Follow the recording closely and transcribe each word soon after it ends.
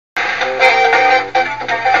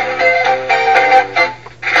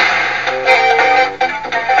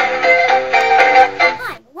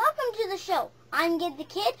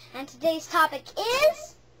Kid, and today's topic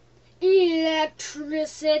is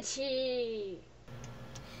electricity.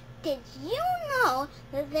 Did you know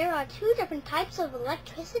that there are two different types of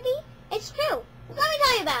electricity? It's true. Let me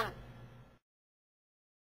tell you about them.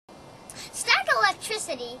 Static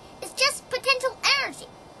electricity is just potential energy,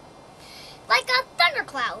 like a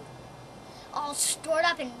thundercloud, all stored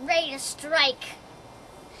up and ready to strike.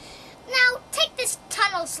 Now, take this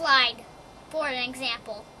tunnel slide for an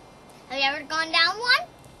example. Have you ever gone down one?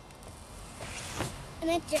 And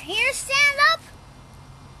if your hair stand up,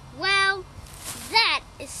 well, that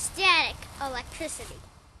is static electricity.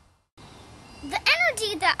 The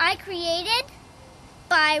energy that I created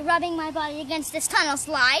by rubbing my body against this tunnel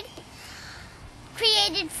slide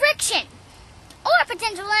created friction, or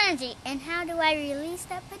potential energy. And how do I release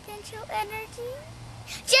that potential energy?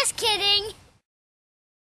 Just kidding!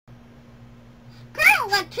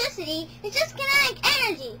 Current electricity is just kinetic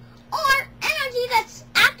energy, or energy that's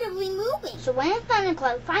actively moving. So when a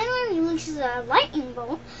thundercloud finally releases a lightning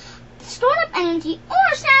bolt, the stored up energy,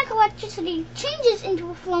 or static electricity, changes into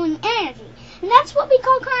a flowing energy. And that's what we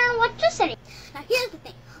call current electricity. Now here's the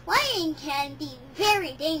thing. Lightning can be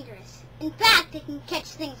very dangerous. In fact, it can catch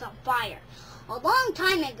things on fire. A long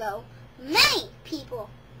time ago, many people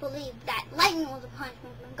believed that lightning was a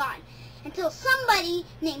punishment from God, until somebody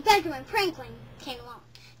named Benjamin Franklin came along.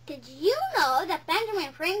 Did you know that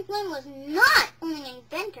Benjamin Franklin was not only an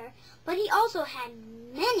inventor, but he also had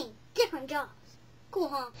many different jobs? Cool,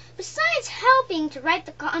 huh? Besides helping to write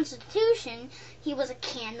the Constitution, he was a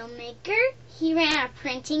candle maker, he ran a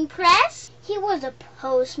printing press, he was a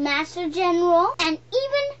postmaster general, and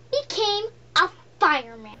even became a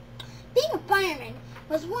fireman. Being a fireman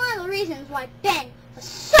was one of the reasons why Ben was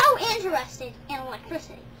so interested in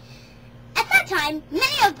electricity. At that time,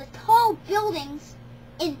 many of the tall buildings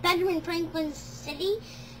in Benjamin Franklin's city,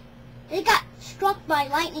 they got struck by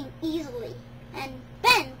lightning easily, and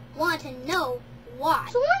Ben wanted to know why.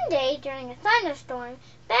 So one day, during a thunderstorm,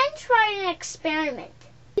 Ben tried an experiment.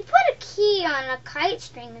 He put a key on a kite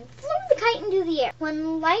string and flew the kite into the air.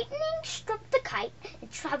 When lightning struck the kite,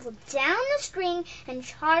 it traveled down the string and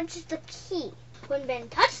charged the key. When Ben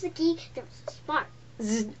touched the key, there was a spark.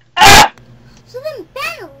 So then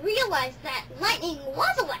Ben realized that lightning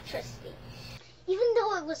was electricity. Even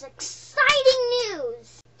though it was exciting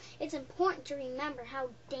news, it's important to remember how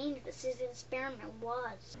dangerous this experiment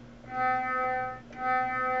was.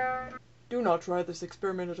 Do not try this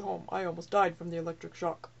experiment at home. I almost died from the electric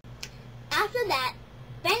shock. After that,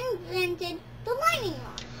 Ben invented the lightning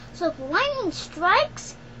rod. So if lightning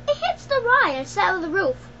strikes, it hits the rod instead of the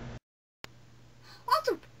roof. Lots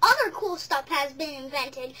of other cool stuff has been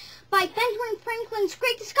invented by Benjamin Franklin's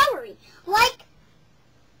great discovery, like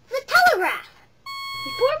the telegraph.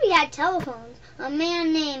 Before we had telephones, a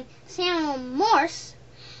man named Samuel Morse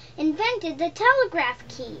invented the telegraph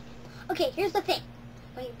key. Okay, here's the thing.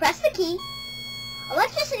 When you press the key,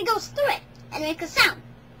 electricity goes through it and makes a sound.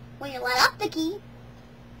 When you let up the key,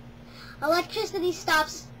 electricity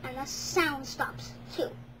stops and the sound stops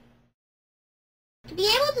too. To be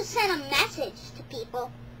able to send a message to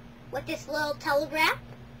people with this little telegraph,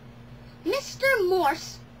 Mr.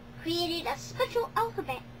 Morse created a special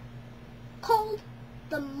alphabet called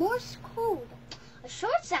the Morse code. A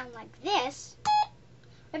short sound like this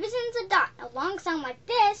represents a dot. A long sound like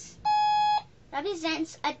this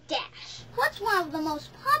represents a dash. What's one of the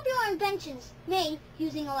most popular inventions made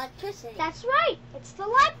using electricity? That's right, it's the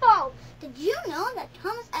light bulb. Did you know that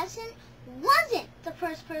Thomas Edison wasn't the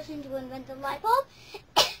first person to invent the light bulb?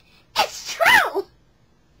 It's true!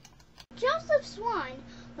 Joseph Swan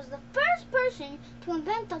was the first person to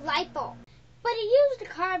invent the light bulb, but he used a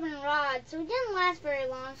carbon rod, so it didn't last very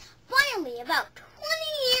long. Finally, about 20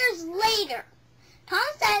 years later,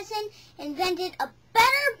 Thomas Edison invented a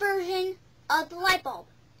better version of the light bulb,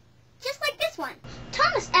 just like this one.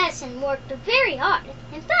 Thomas Edison worked very hard.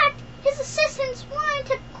 In fact, his assistants wanted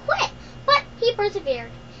to quit, but he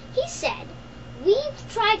persevered. He said,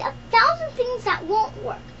 "We've tried 1,000 things that won't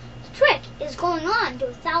work. The trick is going on to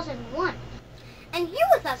 1,001. And here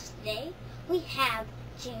with us today, we have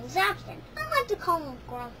James Abston. I like to call him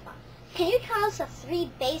Grandpa. Can you tell us the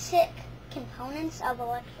 3 basic components of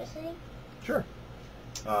electricity? Sure.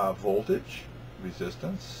 Voltage,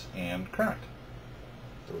 resistance, and current.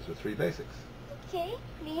 Those are 3 basics. Okay,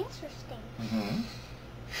 pretty interesting. Mm-hmm.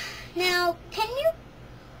 Now, can you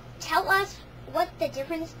tell us what the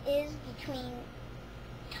difference is between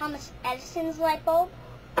Thomas Edison's light bulb,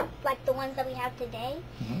 like the ones that we have today,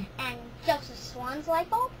 and Joseph Swan's light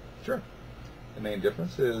bulb? Sure. The main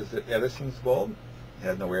difference is that Edison's bulb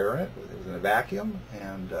had no air in it. It was in a vacuum,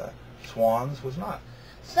 and Swan's was not.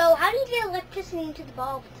 So how do you get electricity into the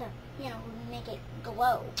bulb to, make it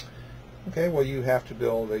glow? Okay, well, you have to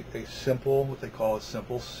build a simple, what they call a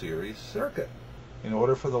simple series circuit. In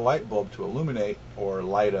order for the light bulb to illuminate or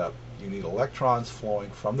light up, you need electrons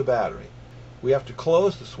flowing from the battery. We have to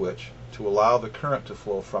close the switch to allow the current to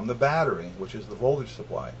flow from the battery, which is the voltage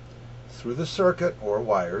supply, through the circuit or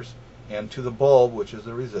wires, and to the bulb, which is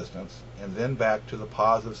the resistance, and then back to the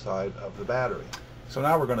positive side of the battery. So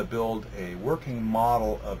now we're going to build a working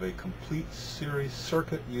model of a complete series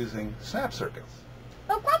circuit using snap circuits.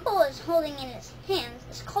 What Grumple is holding in his hands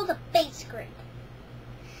is called a base grid.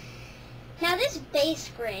 Now this base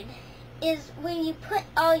grid is where you put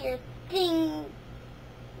all your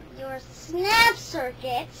snap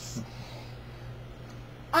circuits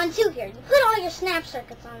onto here. You put all your snap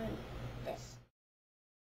circuits on this.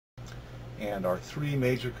 And our three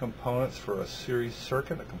major components for a series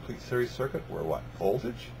circuit, a complete series circuit, were what?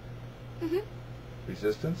 Voltage,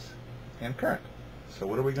 resistance, and current. So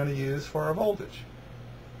what are we going to use for our voltage?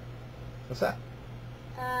 What's that?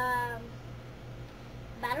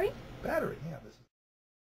 Battery? Battery, yeah.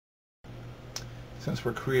 Since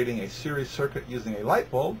we're creating a series circuit using a light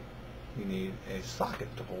bulb, we need a socket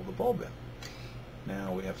to hold the bulb in.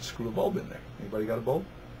 Now we have to screw a bulb in there. Anybody got a bulb?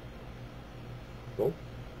 Bulb?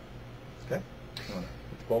 Okay. You want to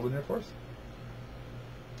put the bulb in there for us?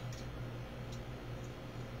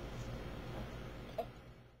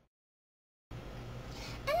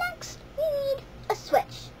 And next, we need a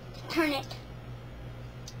switch to turn it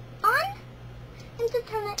on and to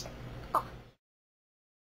turn it off.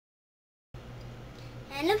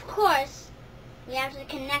 And of course, we have to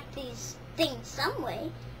connect these things some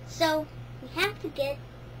way, so we have to get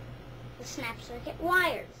the snap circuit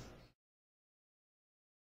wires.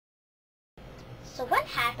 So what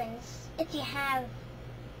happens if you have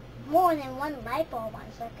more than one light bulb on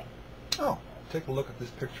a circuit? Oh, take a look at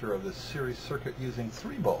this picture of this series circuit using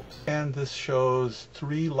 3 bulbs. And this shows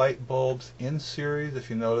 3 light bulbs in series. If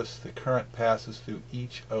you notice, the current passes through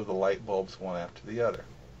each of the light bulbs one after the other.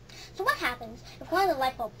 So what happens if one of the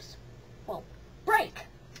light bulbs will break?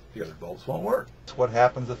 The other bulbs won't work. So what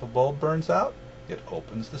happens if a bulb burns out? It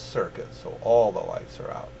opens the circuit, so all the lights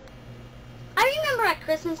are out. I remember at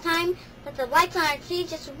Christmas time that the lights on our tree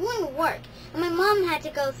just wouldn't work, and my mom had to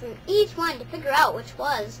go through each one to figure out which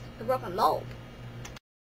was the broken bulb.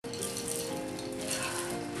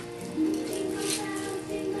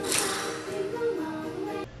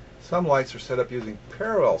 Some lights are set up using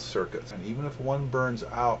parallel circuits, and even if one burns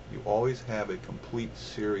out, you always have a complete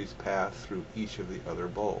series path through each of the other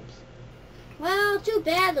bulbs. Well, too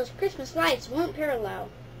bad those Christmas lights weren't parallel.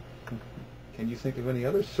 Can you think of any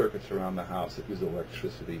other circuits around the house that use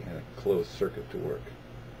electricity and a closed circuit to work?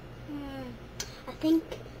 I think,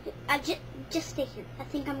 just stay here. I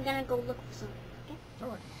think I'm going to go look for some. Okay? All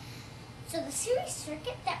right. So the series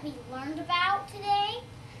circuit that we learned about today,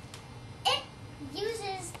 it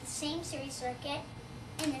uses the same series circuit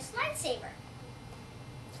in this lightsaber.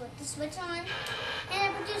 Flip the switch on, and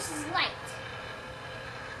it produces light.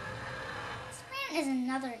 This fan is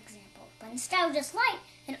another example, but instead of just light,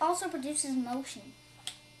 it also produces motion.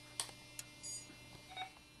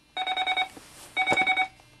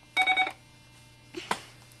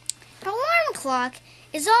 An alarm clock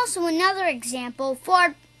is also another example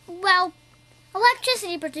for, well,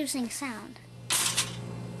 electricity producing sound.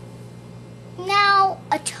 Now,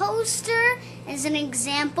 a toaster is an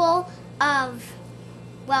example of,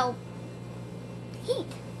 well, heat.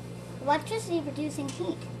 Electricity producing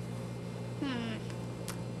heat.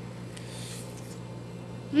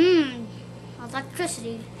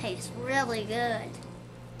 Electricity tastes really good.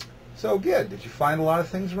 So, Gid, did you find a lot of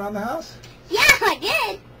things around the house? Yeah, I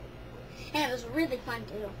did. And it was really fun,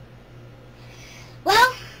 too.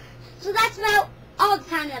 Well, so that's about all the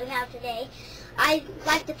time that we have today. I'd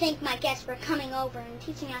like to thank my guests for coming over and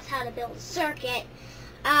teaching us how to build a circuit.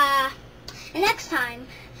 And next time,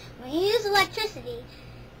 when you use electricity,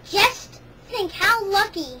 just think how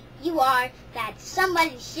lucky you are that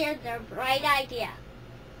somebody shared their bright idea.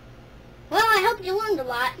 Well, I hope you learned a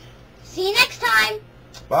lot. See you next time.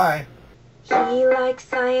 Bye. He likes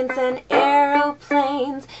science and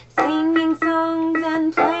aeroplanes, singing songs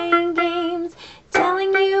and playing games,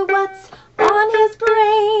 telling you what's on his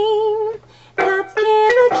brain. That's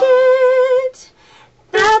Gid the Kid.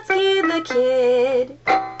 That's Gid the Kid.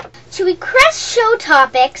 To request show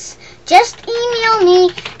topics, just email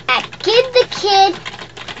me at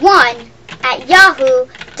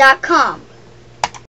gidthekid1@yahoo.com.